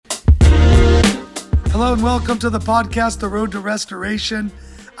Hello and welcome to the podcast, The Road to Restoration.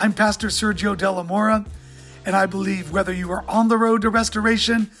 I'm Pastor Sergio de Mora, and I believe whether you are on the road to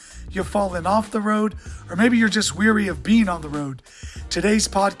restoration, you've fallen off the road, or maybe you're just weary of being on the road, today's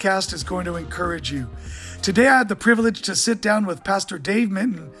podcast is going to encourage you. Today I had the privilege to sit down with Pastor Dave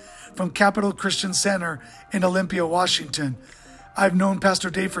Minton from Capital Christian Center in Olympia, Washington. I've known Pastor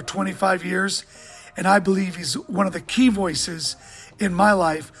Dave for 25 years, and I believe he's one of the key voices in my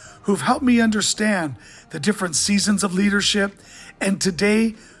life who've helped me understand the different seasons of leadership. And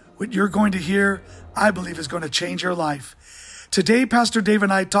today, what you're going to hear, I believe is going to change your life. Today, Pastor Dave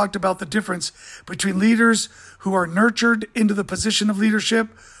and I talked about the difference between leaders who are nurtured into the position of leadership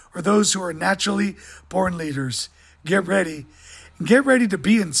or those who are naturally born leaders. Get ready. And get ready to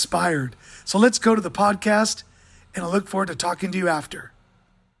be inspired. So let's go to the podcast, and I look forward to talking to you after.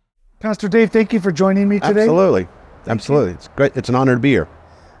 Pastor Dave, thank you for joining me today. Absolutely. It's great. It's an honor to be here.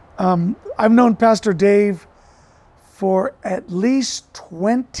 I've known Pastor Dave for at least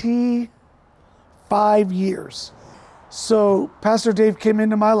 25 years. So Pastor Dave came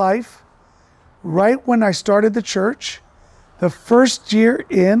into my life right when I started the church. The first year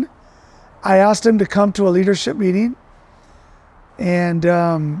in, I asked him to come to a leadership meeting. And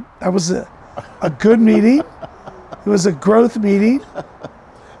that was a good meeting. It was a growth meeting.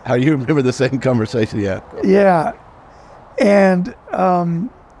 How you remember the same conversation? Yeah. And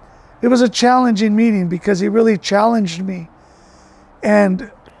it was a challenging meeting because he really challenged me.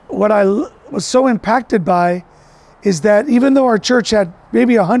 And what I was so impacted by is that even though our church had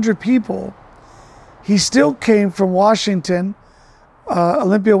maybe 100 people, he still came from Washington,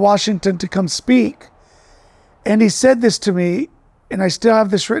 Olympia, Washington, to come speak. And he said this to me, and I still have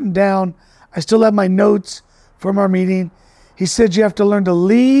this written down. I still have my notes from our meeting. He said, you have to learn to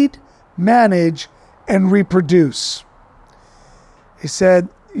lead, manage, and reproduce. He said,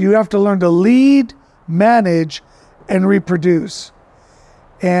 you have to learn to lead, manage, and reproduce.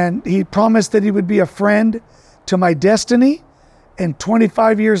 And he promised that he would be a friend to my destiny. And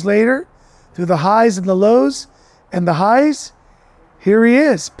 25 years later, through the highs and the lows and the highs, here he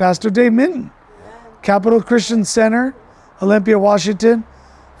is, Pastor Dave Minton, Capital Christian Center, Olympia, Washington.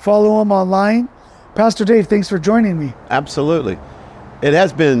 Follow him online. Pastor Dave, thanks for joining me. Absolutely. It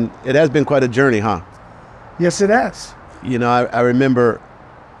has been quite a journey, huh? Yes, it has. You know, I remember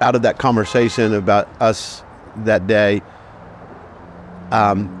out of that conversation about us that day,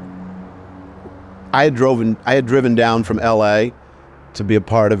 I had driven down from LA to be a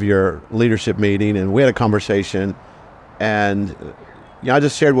part of your leadership meeting, and we had a conversation, and I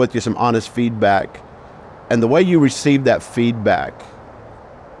just shared with you some honest feedback, and the way you received that feedback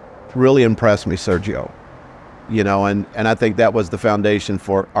really impressed me, Sergio. And I think that was the foundation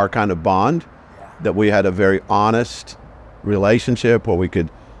for our kind of bond, that we had a very honest relationship where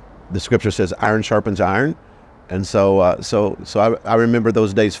the scripture says iron sharpens iron. And so I remember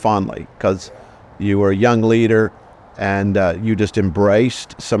those days fondly because you were a young leader and you just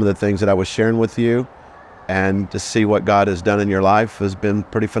embraced some of the things that I was sharing with you, and to see what God has done in your life has been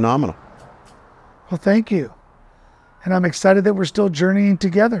pretty phenomenal. Well, thank you. And I'm excited that we're still journeying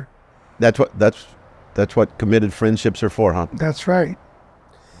together. That's what committed friendships are for, huh? That's right.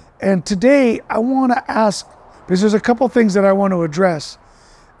 And today I want to ask, because there's a couple things that I want to address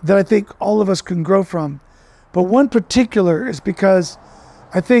that I think all of us can grow from. But one particular is because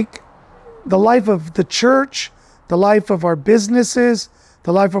I think the life of the church, the life of our businesses,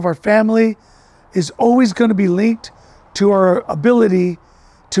 the life of our family is always going to be linked to our ability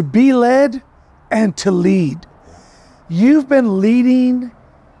to be led and to lead. You've been leading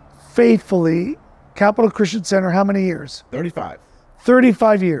faithfully Capital Christian Center how many years? 35.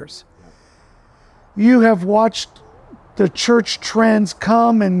 35 years. You have watched the church trends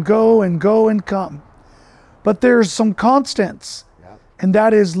come and go and go and come. But there's some constants, and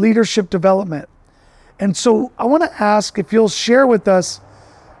that is leadership development. And so I want to ask if you'll share with us,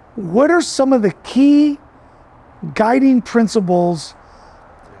 what are some of the key guiding principles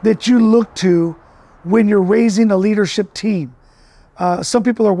that you look to when you're raising a leadership team? Some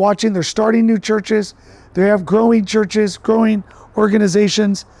people are watching, they're starting new churches, they have growing churches, growing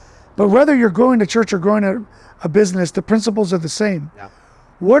organizations, but whether you're growing a church or growing a business, the principles are the same. Yeah.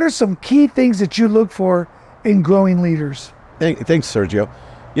 What are some key things that you look for in growing leaders? Thanks, Sergio.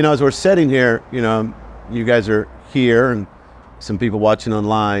 As we're sitting here, you guys are here and some people watching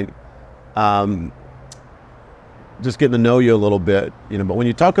online, just getting to know you a little bit, but when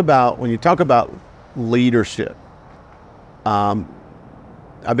you talk about leadership,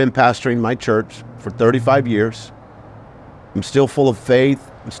 I've been pastoring my church for 35 years. I'm still full of faith.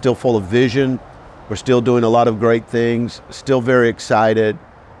 I'm still full of vision. We're still doing a lot of great things. Still very excited.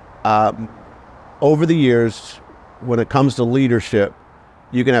 over the years, when it comes to leadership,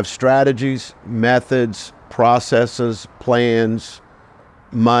 you can have strategies, methods, processes, plans,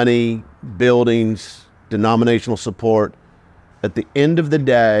 money, buildings, denominational support. At the end of the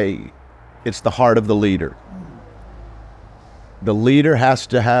day, it's the heart of the leader. The leader has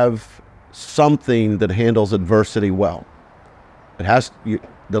to have something that handles adversity well.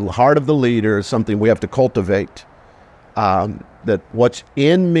 The heart of the leader is something we have to cultivate. That what's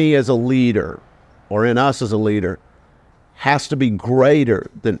in me as a leader, or in us as a leader, has to be greater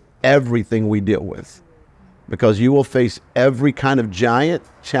than everything we deal with. Because you will face every kind of giant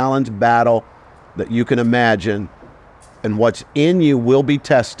challenge, battle that you can imagine, and what's in you will be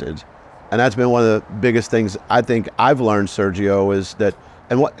tested. And that's been one of the biggest things I think I've learned, Sergio, is that,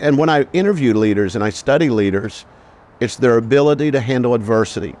 and when I interview leaders and I study leaders, it's their ability to handle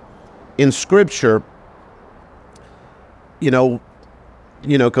adversity. In Scripture, because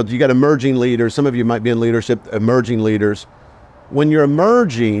you got emerging leaders, some of you might be in leadership, emerging leaders. When you're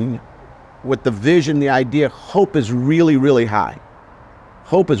emerging with the vision, the idea, hope is really, really high.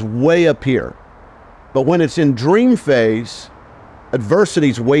 Hope is way up here. But when it's in dream phase,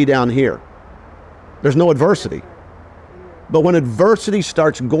 adversity's way down here. There's no adversity. But when adversity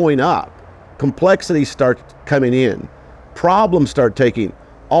starts going up, complexity starts coming in, problems start taking,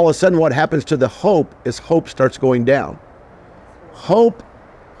 all of a sudden what happens to the hope is hope starts going down. Hope,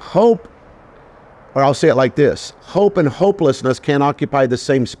 or I'll say it like this, hope and hopelessness can't occupy the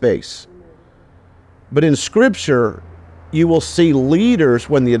same space. But in Scripture, you will see leaders,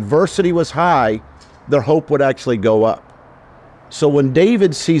 when the adversity was high, their hope would actually go up. So when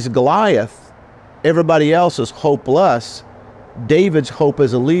David sees Goliath, everybody else is hopeless. David's hope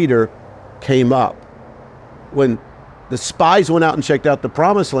as a leader came up. When the spies went out and checked out the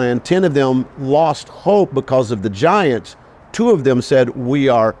promised land, 10 of them lost hope because of the giants. 2 of them said, we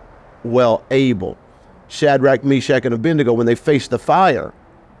are well able. Shadrach, Meshach, and Abednego, when they faced the fire,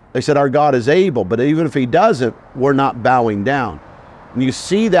 they said, our God is able, but even if he doesn't, we're not bowing down. And you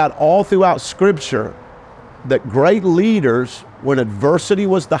see that all throughout Scripture, that great leaders, when adversity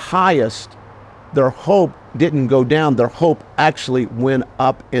was the highest, their hope didn't go down. Their hope actually went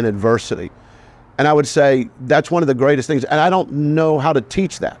up in adversity. And I would say that's one of the greatest things. And I don't know how to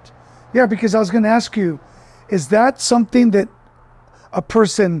teach that. Yeah, because I was going to ask you, is that something that a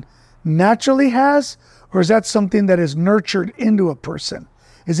person naturally has, or is that something that is nurtured into a person?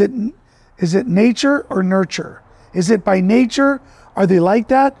 Is it nature or nurture? Is it by nature? Are they like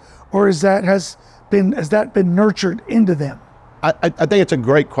that? Or has that been nurtured into them? I think it's a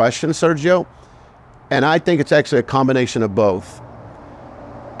great question, Sergio. And I think it's actually a combination of both.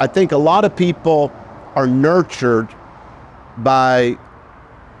 I think a lot of people are nurtured by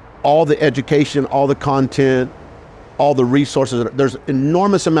all the education, all the content, all the resources. There's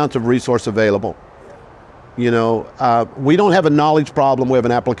enormous amounts of resource available. We don't have a knowledge problem, we have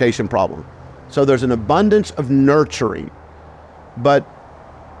an application problem. So there's an abundance of nurturing. But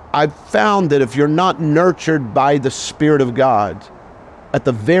I've found that if you're not nurtured by the Spirit of God, at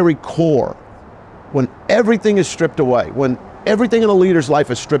the very core, when everything is stripped away, when everything in a leader's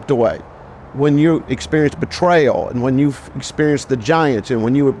life is stripped away, when you experience betrayal, and when you've experienced the giants, and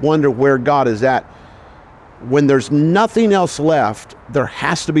when you wonder where God is at, when there's nothing else left, there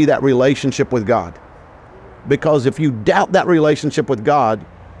has to be that relationship with God. Because if you doubt that relationship with God,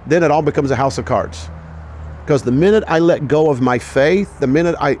 then it all becomes a house of cards. Because the minute I let go of my faith, the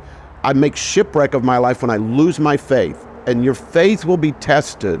minute I make shipwreck of my life, when I lose my faith, and your faith will be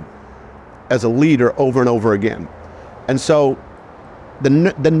tested as a leader over and over again. And so the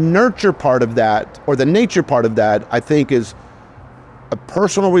nurture part of that, or the nature part of that, I think is a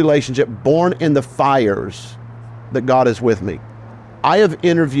personal relationship born in the fires that God is with me. I have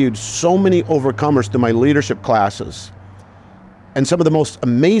interviewed so many overcomers through my leadership classes, and some of the most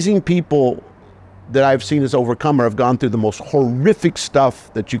amazing people that I've seen as overcomer have gone through the most horrific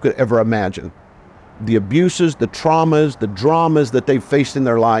stuff that you could ever imagine. The abuses, the traumas, the dramas that they've faced in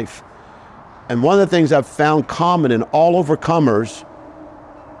their life. And one of the things I've found common in all overcomers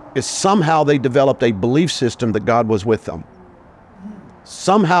is somehow they developed a belief system that God was with them.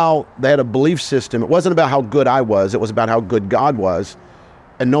 Somehow they had a belief system. It wasn't about how good I was, it was about how good God was.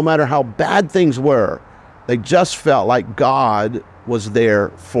 And no matter how bad things were, they just felt like God was there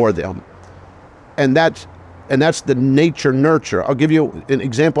for them. And that's the nature nurture. I'll give you an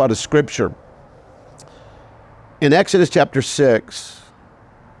example out of Scripture. In Exodus chapter 6,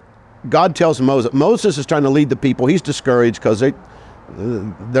 God tells Moses is trying to lead the people. He's discouraged because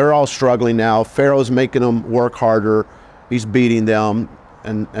they're all struggling now. Pharaoh's making them work harder. He's beating them.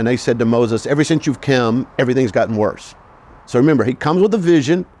 And they said to Moses, ever since you've come, everything's gotten worse. So remember, he comes with a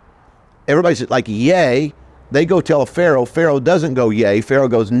vision, Everybody's like, yay. They go tell Pharaoh. Pharaoh doesn't go yay. Pharaoh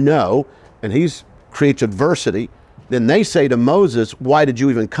goes no, and he creates adversity. Then they say to Moses, why did you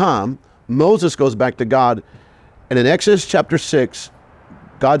even come? Moses goes back to God, and in Exodus chapter 6,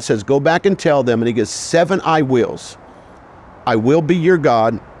 God says, go back and tell them, and he gives 7 I wills. I will be your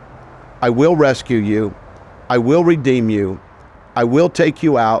God. I will rescue you. I will redeem you. I will take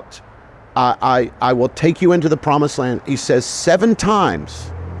you out. I will take you into the promised land. He says 7 times,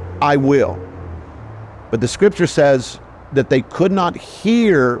 I will. But the scripture says that they could not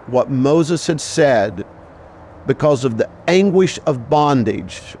hear what Moses had said because of the anguish of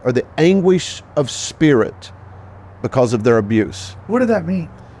bondage or the anguish of spirit because of their abuse. What did that mean?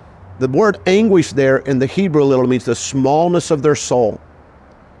 The word anguish there in the Hebrew literally means the smallness of their soul.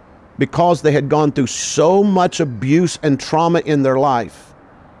 Because they had gone through so much abuse and trauma in their life,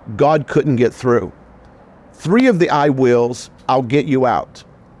 God couldn't get through. 3 of the I wills, I'll get you out.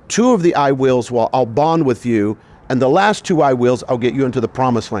 2 of the I wills, well, I'll bond with you. And the last 2 I wills, I'll get you into the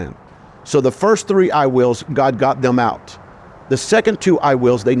promised land. So the first 3 I wills, God got them out. The second 2 I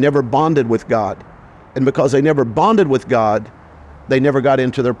wills, they never bonded with God. And because they never bonded with God, they never got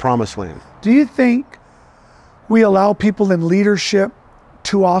into their promised land. Do you think we allow people in leadership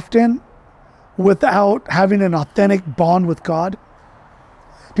too often without having an authentic bond with God?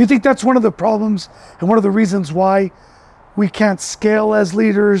 Do you think that's one of the problems and one of the reasons why we can't scale as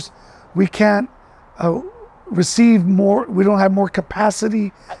leaders? We can't receive more, we don't have more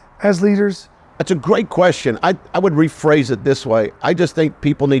capacity as leaders? That's a great question. I would rephrase it this way. I just think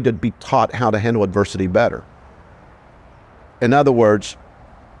people need to be taught how to handle adversity better. In other words,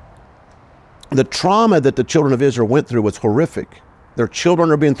 the trauma that the children of Israel went through was horrific. Their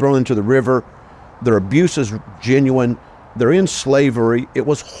children are being thrown into the river. Their abuse is genuine. They're in slavery. It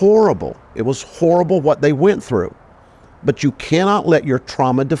was horrible. It was horrible what they went through. But you cannot let your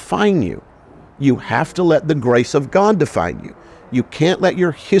trauma define you. You have to let the grace of God define you. You can't let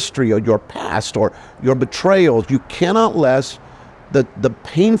your history or your past or your betrayals, you cannot let the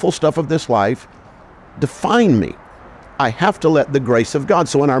painful stuff of this life define me. I have to let the grace of God.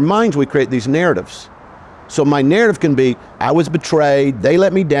 So in our minds, we create these narratives. So my narrative can be, I was betrayed, they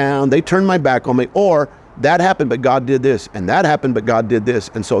let me down, they turned my back on me, or that happened, but God did this, and that happened, but God did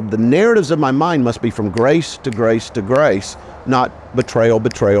this. And so the narratives of my mind must be from grace to grace to grace, not betrayal,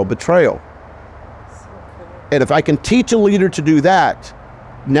 betrayal, betrayal. And if I can teach a leader to do that,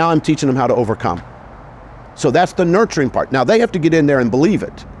 now I'm teaching them how to overcome. So that's the nurturing part. Now they have to get in there and believe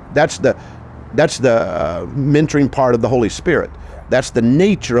it. That's the mentoring part of the Holy Spirit. That's the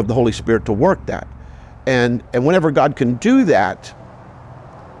nature of the Holy Spirit to work that. And whenever God can do that,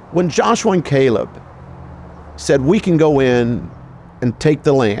 when Joshua and Caleb said we can go in and take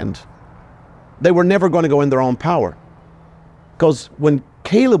the land, they were never going to go in their own power. Because when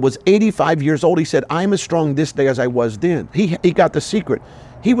Caleb was 85 years old, he said, I'm as strong this day as I was then. He got the secret.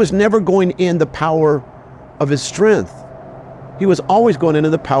 He was never going in the power of his strength. He was always going into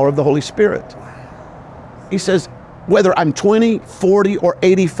the power of the Holy Spirit. He says, whether I'm 20, 40, or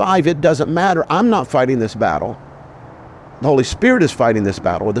 85, it doesn't matter. I'm not fighting this battle. The Holy Spirit is fighting this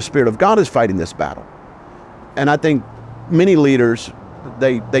battle, or the Spirit of God is fighting this battle. And I think many leaders,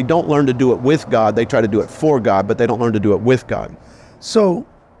 they don't learn to do it with God. They try to do it for God, but they don't learn to do it with God. So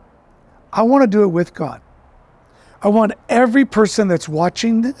I want to do it with God. I want every person that's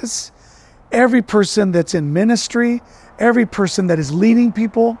watching this, every person that's in ministry, every person that is leading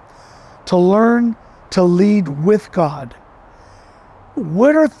people to learn to lead with God.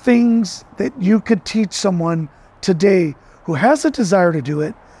 What are things that you could teach someone today who has a desire to do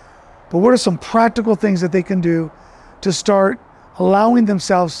it, but what are some practical things that they can do to start allowing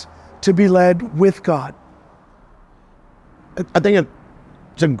themselves to be led with God? I think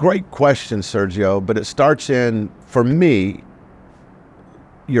it's a great question, Sergio, but it starts in, for me,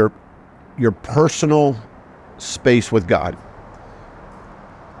 your personal space with God.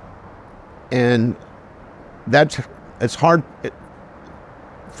 And it's hard,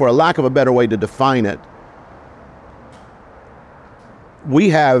 for a lack of a better way to define it. We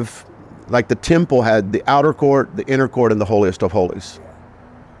have, like the temple had the outer court, the inner court, and the holiest of holies.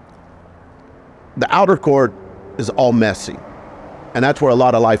 The outer court is all messy. And that's where a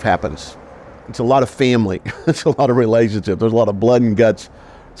lot of life happens. It's a lot of family. It's a lot of relationships. There's a lot of blood and guts.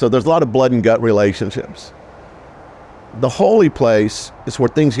 So there's a lot of blood and gut relationships. The holy place is where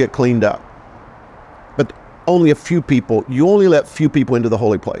things get cleaned up. But only a few people, you only let few people into the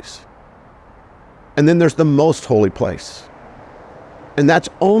holy place. And then there's the most holy place. And that's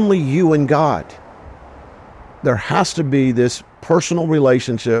only you and God. There has to be this personal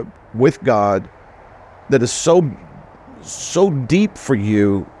relationship with God that is so deep for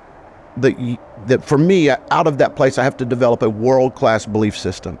you that for me, out of that place, I have to develop a world-class belief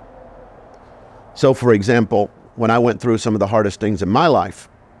system. So, for example, when I went through some of the hardest things in my life,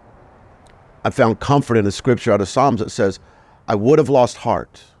 I found comfort in a scripture out of Psalms that says, I would have lost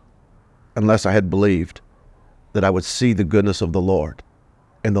heart unless I had believed that I would see the goodness of the Lord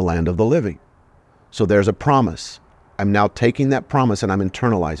in the land of the living. So there's a promise. I'm now taking that promise and I'm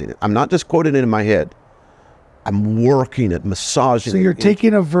internalizing it. I'm not just quoting it in my head. I'm working it, massaging it. So you're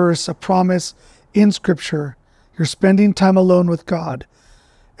taking a verse, a promise in scripture. You're spending time alone with God.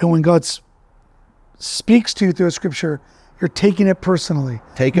 And when God speaks to you through a scripture, you're taking it personally.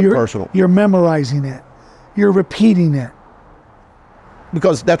 Take it personal. You're memorizing it. You're repeating it.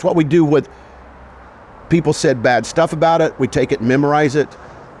 Because that's what we do with people said bad stuff about it. We take it and memorize it.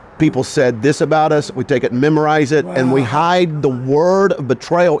 People said this about us. We take it and memorize it. Wow. And we hide the word of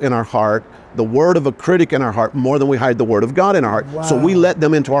betrayal in our heart, the word of a critic in our heart, more than we hide the word of God in our heart. Wow. So we let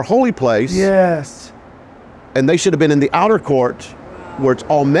them into our holy place. Yes. And they should have been in the outer court where it's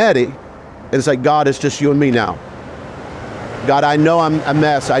all messy. And it's like, God, it's just you and me now. God, I know I'm a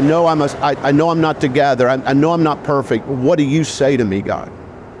mess. I know I'm not together. I know I'm not perfect. What do you say to me, God?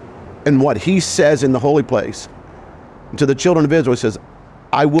 And what he says in the holy place to the children of Israel, he says,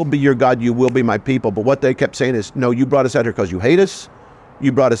 I will be your God, you will be my people. But what they kept saying is, no, you brought us out here because you hate us.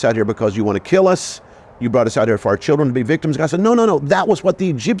 You brought us out here because you want to kill us. You brought us out here for our children to be victims. God said, no, that was what the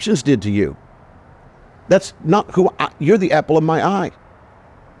Egyptians did to you. That's not you're the apple of my eye.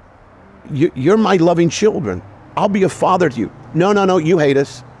 You're my loving children. I'll be a father to you. No, you hate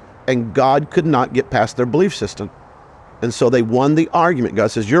us. And God could not get past their belief system. And so they won the argument.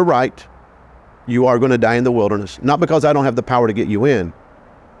 God says, you're right. You are going to die in the wilderness. Not because I don't have the power to get you in,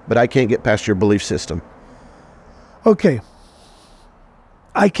 but I can't get past your belief system. Okay.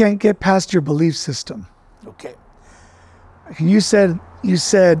 I can't get past your belief system. Okay. You said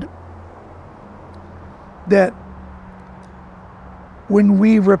that when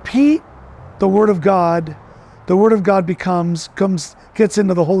we repeat the word of God gets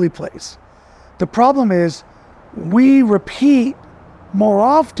into the holy place. The problem is we repeat more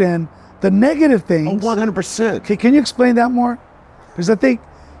often the negative things. 100%. Okay, can you explain that more? Because I think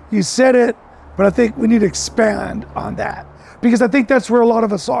you said it, but I think we need to expand on that. Because I think that's where a lot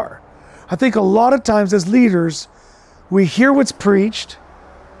of us are. I think a lot of times as leaders, we hear what's preached,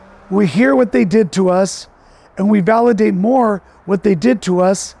 we hear what they did to us, and we validate more what they did to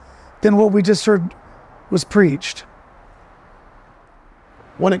us than what we just heard was preached.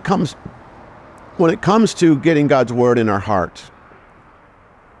 When it comes to getting God's word in our heart,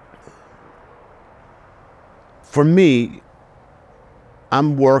 for me,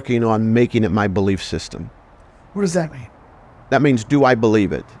 I'm working on making it my belief system. What does that mean? That means, do I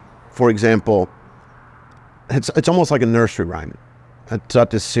believe it? For example, it's almost like a nursery rhyme. I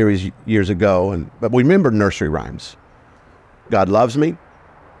taught this series years ago, but we remember nursery rhymes. God loves me,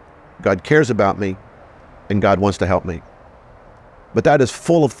 God cares about me, and God wants to help me. But that is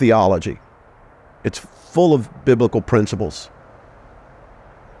full of theology. It's full of biblical principles.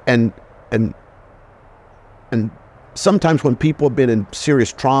 And sometimes when people have been in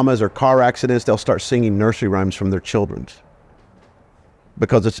serious traumas or car accidents, they'll start singing nursery rhymes from their children's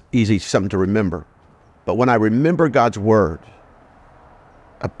because it's easy, something to remember. But when I remember God's word,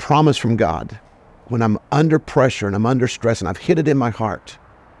 a promise from God, when I'm under pressure and I'm under stress and I've hit it in my heart,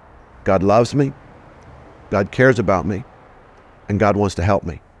 God loves me, God cares about me, and God wants to help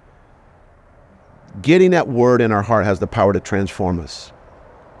me. Getting that word in our heart has the power to transform us.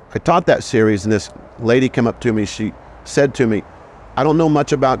 I taught that series, and this lady came up to me. She said to me, I don't know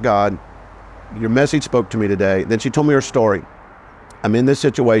much about God. Your message spoke to me today. Then she told me her story. I'm in this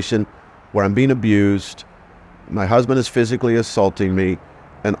situation where I'm being abused. My husband is physically assaulting me,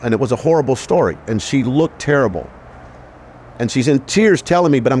 and it was a horrible story. And she looked terrible. And she's in tears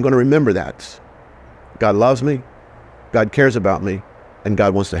telling me, but I'm going to remember that. God loves me, God cares about me, and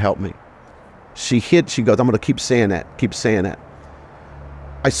God wants to help me. She goes, I'm going to keep saying that.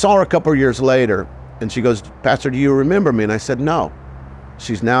 I saw her a couple of years later, and she goes, Pastor, do you remember me? And I said, no.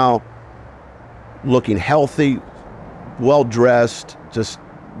 She's now looking healthy, well-dressed, just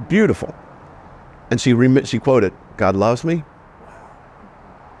beautiful. And she quoted, God loves me.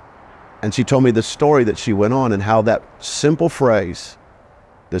 And she told me the story that she went on and how that simple phrase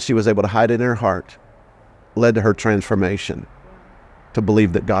that she was able to hide in her heart led to her transformation to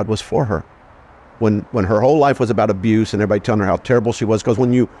believe that God was for her. When her whole life was about abuse and everybody telling her how terrible she was, because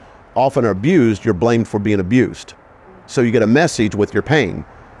when you often are abused, you're blamed for being abused. So you get a message with your pain,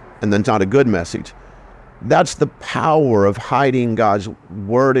 and then it's not a good message. That's the power of hiding God's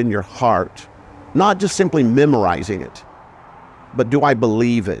word in your heart, not just simply memorizing it, but do I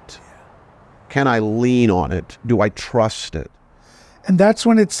believe it? Can I lean on it? Do I trust it? And that's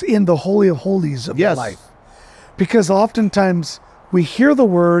when it's in the Holy of Holies of Yes. life. Because oftentimes we hear the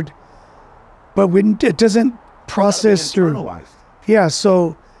word, but it doesn't process through. Internalized. Yeah,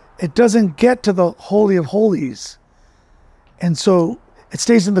 so it doesn't get to the Holy of Holies. And so it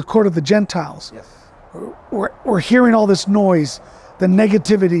stays in the court of the Gentiles. Yes. We're hearing all this noise, the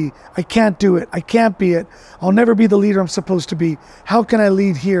negativity. I can't do it. I can't be it. I'll never be the leader I'm supposed to be. How can I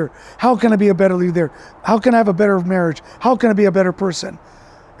lead here? How can I be a better leader there? How can I have a better marriage? How can I be a better person?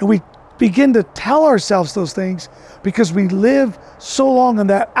 And we begin to tell ourselves those things because we live so long in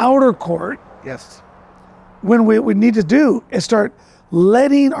that outer court. Yes. When what we need to do is start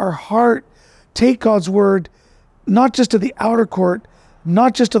letting our heart take God's word, not just to the outer court,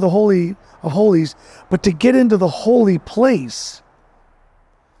 not just to the Holy of Holies, but to get into the holy place.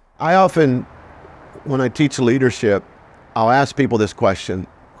 I often, when I teach leadership, I'll ask people this question: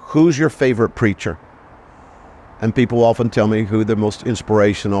 who's your favorite preacher? And people often tell me who the most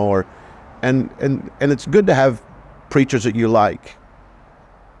inspirational, and it's good to have preachers that you like.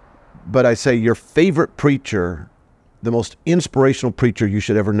 But I say your favorite preacher, the most inspirational preacher you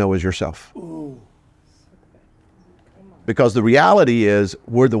should ever know is yourself. Ooh. Because the reality is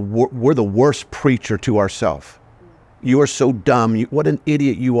we're the worst preacher to ourselves. You are so dumb. What an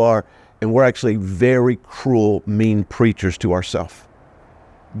idiot you are. And we're actually very cruel, mean preachers to ourselves.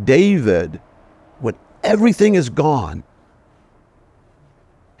 David, when everything is gone,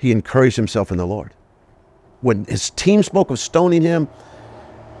 he encouraged himself in the Lord. When his team spoke of stoning him,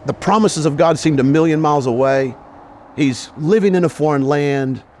 the promises of God seemed a million miles away. He's living in a foreign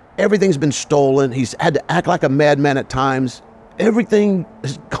land. Everything's been stolen. He's had to act like a madman at times. Everything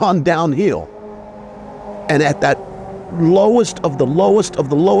has gone downhill. And at that lowest of the lowest of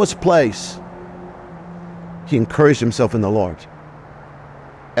the lowest place, he encouraged himself in the Lord.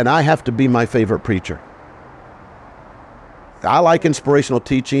 And I have to be my favorite preacher. I like inspirational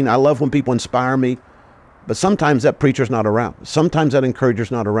teaching. I love when people inspire me. But sometimes that preacher's not around. Sometimes that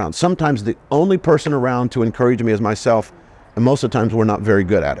encourager's not around. Sometimes the only person around to encourage me is myself. And most of the times we're not very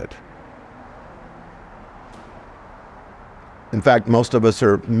good at it. In fact, most of us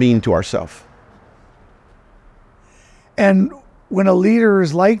are mean to ourselves. And when a leader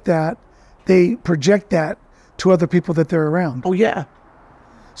is like that, they project that to other people that they're around. Oh, yeah.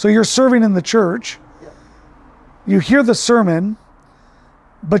 So you're serving in the church. You hear the sermon,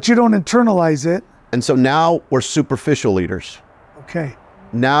 but you don't internalize it. And so now we're superficial leaders. Okay.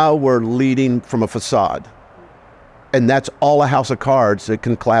 Now we're leading from a facade. And that's all a house of cards that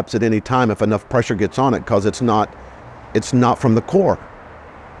can collapse at any time if enough pressure gets on it, because it's not from the core.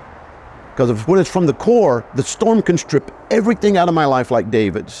 Because when it's from the core, the storm can strip everything out of my life like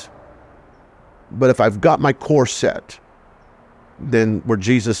David's. But if I've got my core set, then where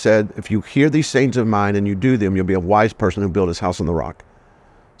Jesus said, if you hear these sayings of mine and you do them, you'll be a wise person who built his house on the rock.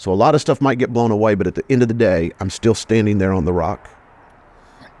 So a lot of stuff might get blown away, but at the end of the day, I'm still standing there on the rock.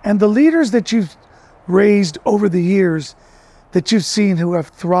 And the leaders that you've raised over the years, that you've seen who have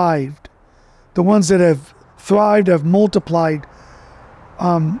thrived, the ones that have thrived, have multiplied.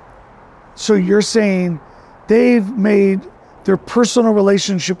 So you're saying they've made their personal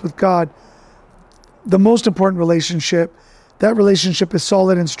relationship with God the most important relationship. That relationship is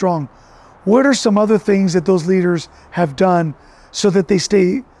solid and strong. What are some other things that those leaders have done so that they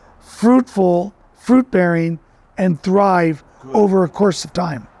stay fruitful, fruit-bearing, and thrive over a course of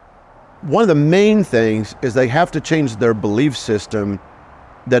time? One of the main things is they have to change their belief system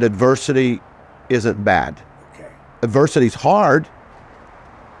that adversity isn't bad. Okay. Adversity's hard.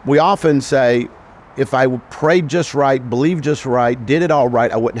 We often say, if I prayed just right, believed just right, did it all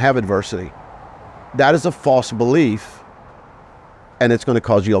right, I wouldn't have adversity. That is a false belief, and it's going to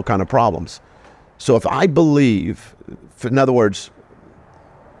cause you all kind of problems. So if I believe, in other words,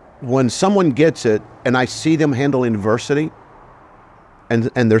 when someone gets it and I see them handling adversity,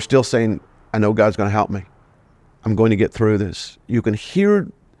 and they're still saying, I know God's going to help me. I'm going to get through this. You can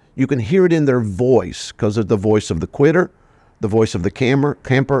hear it in their voice, because of the voice of the quitter, the voice of the camper,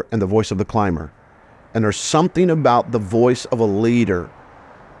 and the voice of the climber. And there's something about the voice of a leader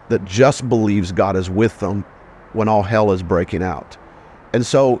that just believes God is with them when all hell is breaking out. And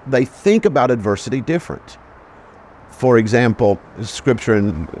so they think about adversity different. For example, scripture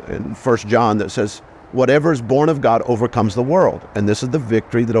in 1 John that says, whatever is born of God overcomes the world. And this is the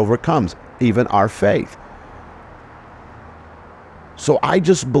victory that overcomes even our faith. So I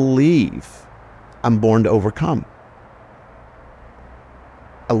just believe I'm born to overcome.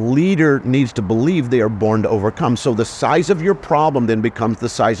 A leader needs to believe they are born to overcome. So the size of your problem then becomes the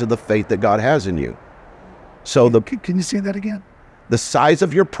size of the faith that God has in you. So Can you say that again? the size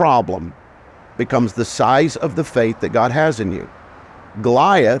of your problem becomes the size of the faith that God has in you.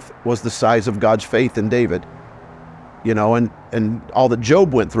 Goliath was the size of God's faith in David. You know, and all that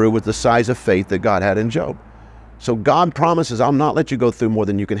Job went through was the size of faith that God had in Job. So God promises, I'll not let you go through more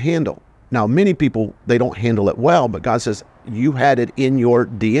than you can handle. Now, many people, they don't handle it well, but God says, you had it in your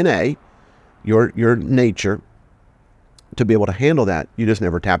DNA, your nature, to be able to handle that. You just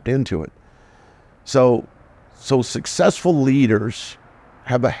never tapped into it. So successful leaders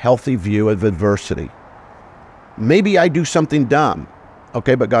have a healthy view of adversity. Maybe I do something dumb,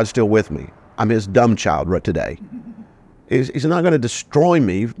 okay, but God's still with me. I'm his dumb child right today. He's not going to destroy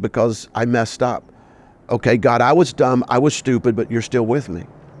me because I messed up. Okay, God, I was dumb, I was stupid, but you're still with me.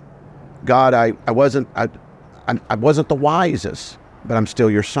 God, I wasn't the wisest, but I'm still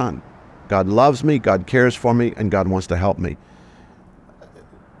your son. God loves me, God cares for me, and God wants to help me.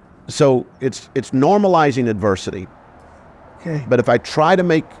 So it's normalizing adversity. Okay. But if I try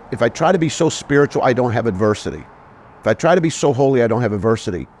to be so spiritual, I don't have adversity. If I try to be so holy, I don't have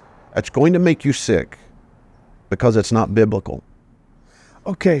adversity. That's going to make you sick because it's not biblical.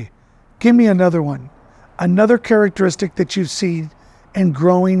 Okay, give me another one. Another characteristic that you've seen in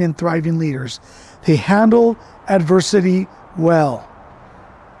growing and thriving leaders. They handle adversity well.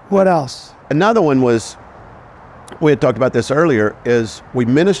 What else? Another one was, we had talked about this earlier, is we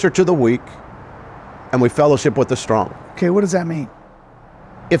minister to the weak and we fellowship with the strong. Okay, what does that mean?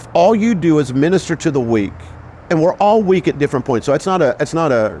 If all you do is minister to the weak, and we're all weak at different points, so it's not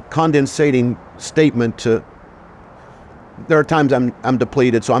a condensating statement to, there are times I'm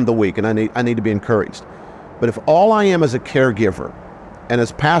depleted, so I'm the weak, and I need to be encouraged. But if all I am is a caregiver, and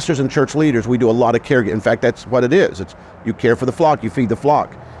as pastors and church leaders, we do a lot of caregiving. In fact, that's what it is. It's you care for the flock, you feed the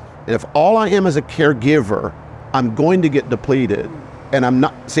flock. And if all I am is a caregiver, I'm going to get depleted. And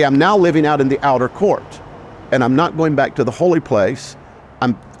I'm now living out in the outer court, and I'm not going back to the holy place.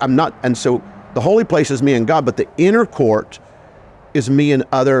 I'm not, and so the holy place is me and God, but the inner court is me and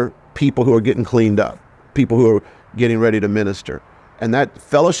other people who are getting cleaned up, people who are getting ready to minister. And that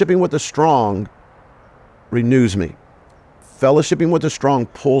fellowshipping with the strong renews me. Fellowshipping with the strong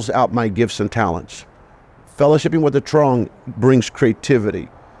pulls out my gifts and talents. Fellowshipping with the strong brings creativity.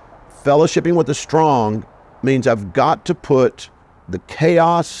 Fellowshipping with the strong means I've got to put the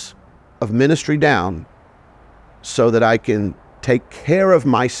chaos of ministry down so that I can take care of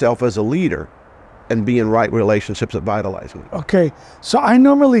myself as a leader and be in right relationships that vitalize me. Okay, so I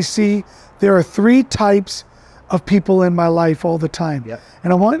normally see there are 3 types of people in my life all the time. Yep.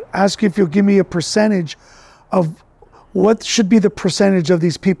 And I want to ask you if you'll give me a percentage of what should be the percentage of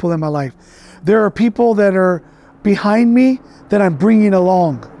these people in my life. There are people that are behind me that I'm bringing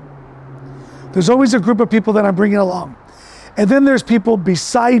along. There's always a group of people that I'm bringing along. And then there's people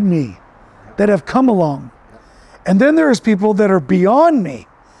beside me that have come along. And then there's people that are beyond me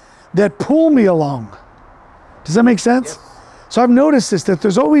that pull me along. Does that make sense? Yes. So I've noticed this, that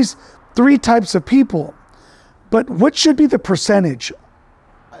there's always 3 types of people. But what should be the percentage?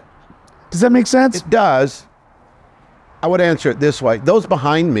 Does that make sense? It does. I would answer it this way. Those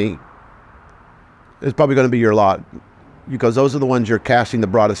behind me is probably going to be your lot, because those are the ones you're casting the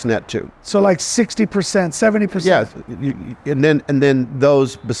broadest net to. So like 60%, 70%? Yes. And then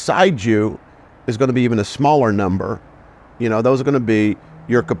those beside you is going to be even a smaller number. You know, those are going to be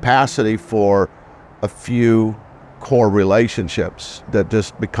your capacity for a few core relationships that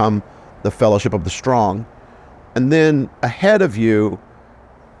just become the fellowship of the strong. And then ahead of you,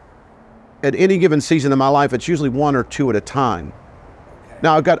 at any given season of my life, it's usually 1 or 2 at a time.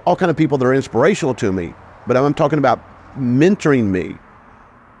 Now, I've got all kind of people that are inspirational to me, but I'm talking about mentoring me.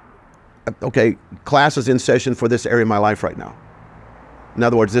 Okay, class is in session for this area of my life right now. In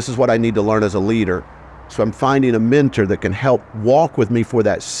other words, this is what I need to learn as a leader. So I'm finding a mentor that can help walk with me for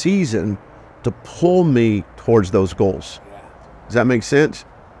that season to pull me towards those goals. Does that make sense?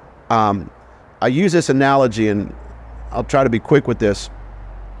 I use this analogy, and I'll try to be quick with this.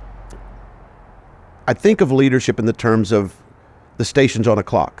 I think of leadership in the terms of the stations on a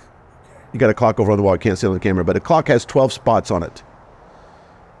clock. You got a clock over on the wall, I can't see it on the camera, but a clock has 12 spots on it.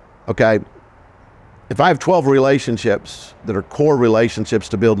 Okay? If I have 12 relationships that are core relationships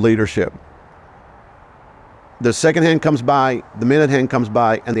to build leadership, the second hand comes by, the minute hand comes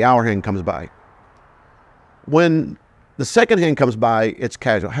by, and the hour hand comes by. When the second hand comes by, it's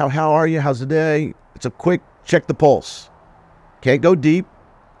casual. How are you? How's the day? It's a quick check the pulse. Can't go deep.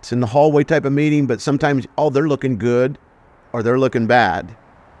 It's in the hallway type of meeting, but sometimes, oh, they're looking good or they're looking bad.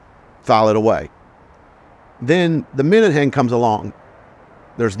 File it away. Then the minute hand comes along.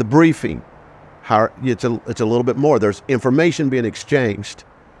 There's the briefing. It's a little bit more. There's information being exchanged.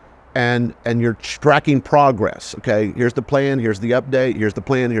 and you're tracking progress. Okay, here's the plan, here's the update, here's the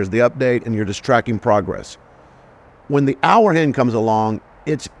plan, here's the update, and you're just tracking progress. When the hour hand comes along,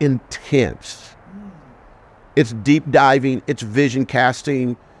 it's intense. It's deep diving, it's vision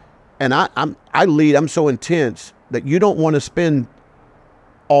casting, and I lead. I'm so intense that you don't want to spend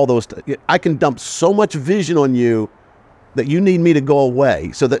all those. I can dump so much vision on you that you need me to go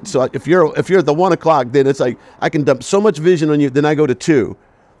away. So if you're at the 1 o'clock, then it's like I can dump so much vision on you. Then I go to 2,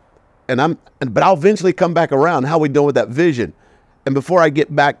 but I'll eventually come back around. How are we doing with that vision? And before I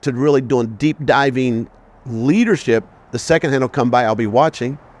get back to really doing deep diving leadership, the second hand will come by. I'll be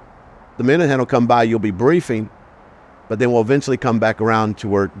watching. The minute hand will come by. You'll be briefing, but then we'll eventually come back around to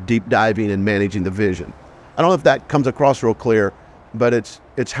where deep diving and managing the vision. I don't know if that comes across real clear, but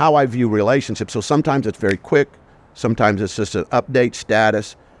it's how I view relationships. So sometimes it's very quick. Sometimes it's just an update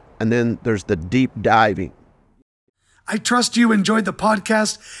status. And then there's the deep diving. I trust you enjoyed the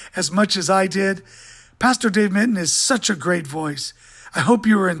podcast as much as I did. Pastor Dave Minton is such a great voice. I hope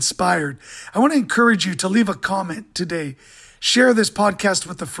you were inspired. I want to encourage you to leave a comment today. Share this podcast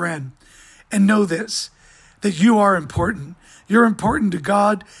with a friend. And know this, that you are important. You're important to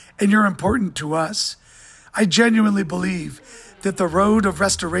God and you're important to us. I genuinely believe that the road of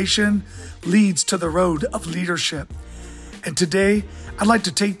restoration leads to the road of leadership. And today, I'd like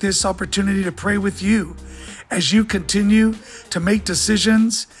to take this opportunity to pray with you as you continue to make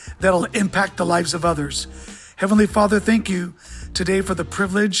decisions that'll impact the lives of others. Heavenly Father, thank you today for the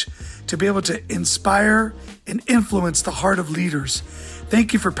privilege to be able to inspire and influence the heart of leaders.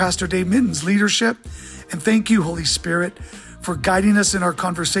 Thank you for Pastor Dave Minton's leadership. And thank you, Holy Spirit, for guiding us in our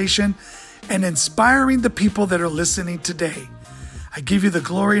conversation and inspiring the people that are listening today. I give you the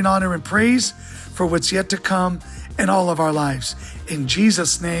glory and honor and praise for what's yet to come in all of our lives. In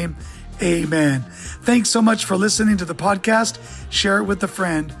Jesus' name, amen. Thanks so much for listening to the podcast. Share it with a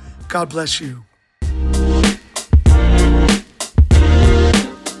friend. God bless you.